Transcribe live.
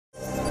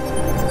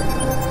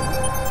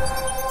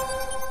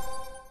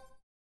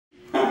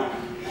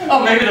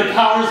maybe the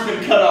power's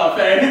been cut off,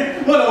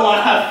 eh? What a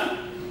laugh.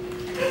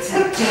 It's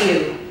up to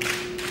you.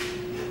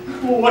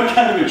 Well, what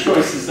kind of a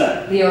choice is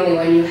that? The only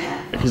one you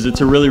have. Because it's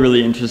a really,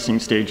 really interesting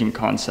staging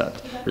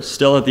concept. We're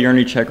still at the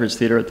Ernie Checkeris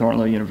Theatre at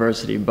Thornton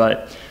University,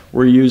 but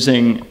we're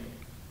using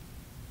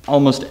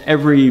almost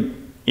every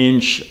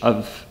inch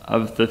of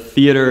the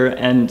theater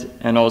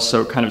and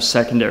also kind of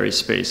secondary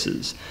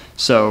spaces.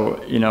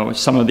 So, you know,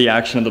 some of the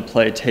action of the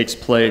play takes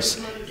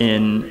place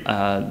in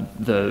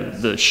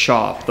the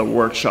shop, the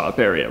workshop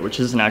area, which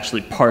isn't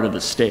actually part of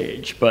the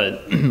stage,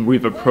 but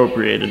we've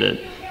appropriated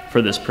it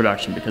for this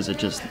production because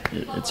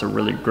it's a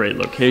really great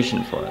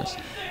location for us.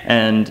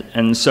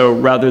 And so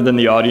rather than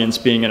the audience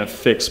being in a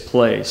fixed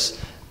place,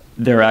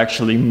 they're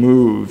actually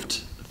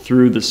moved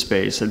through the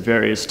space at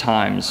various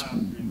times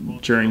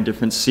during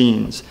different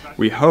scenes.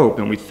 We hope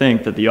and we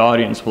think that the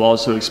audience will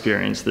also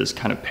experience this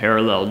kind of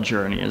parallel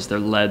journey as they're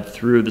led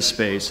through the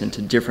space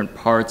into different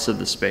parts of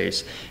the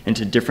space,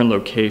 into different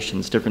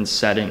locations, different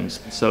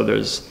settings. So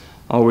there's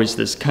always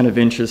this kind of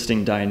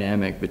interesting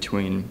dynamic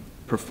between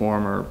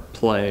performer,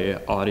 play,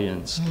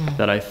 audience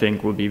that I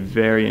think will be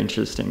very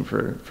interesting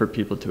for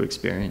people to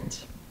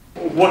experience.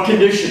 What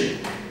condition?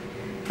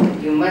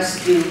 You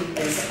must do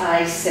as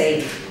I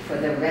say for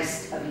the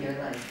rest of your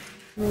life.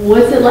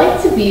 What's it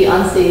like to be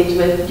on stage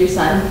with your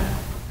son?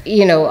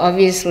 You know,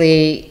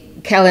 obviously,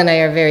 Cal and I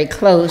are very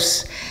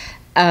close,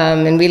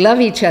 and we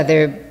love each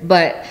other,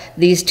 but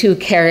these two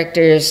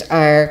characters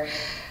are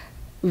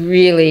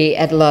really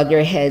at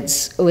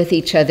loggerheads with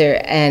each other,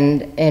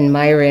 and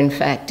Myra, in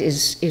fact,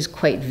 is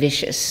quite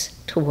vicious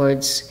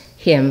towards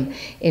him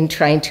in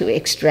trying to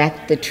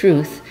extract the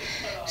truth.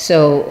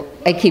 So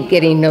I keep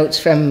getting notes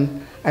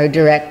from our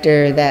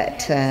director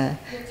that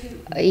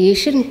you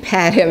shouldn't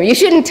pat him, you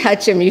shouldn't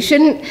touch him, you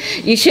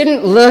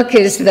shouldn't look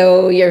as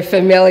though you're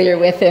familiar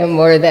with him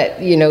or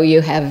that, you know, you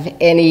have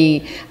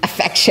any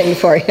affection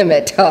for him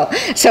at all.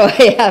 So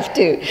I have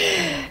to,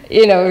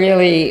 you know,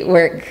 really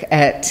work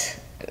at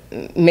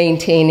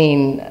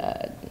maintaining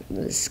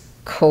this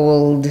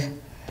cold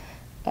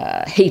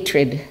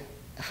hatred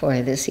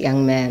for this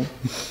young man.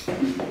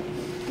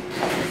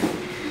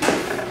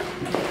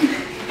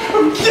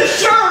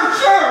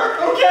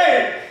 Sure,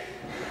 okay.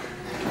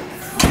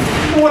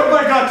 What have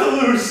I got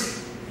to lose?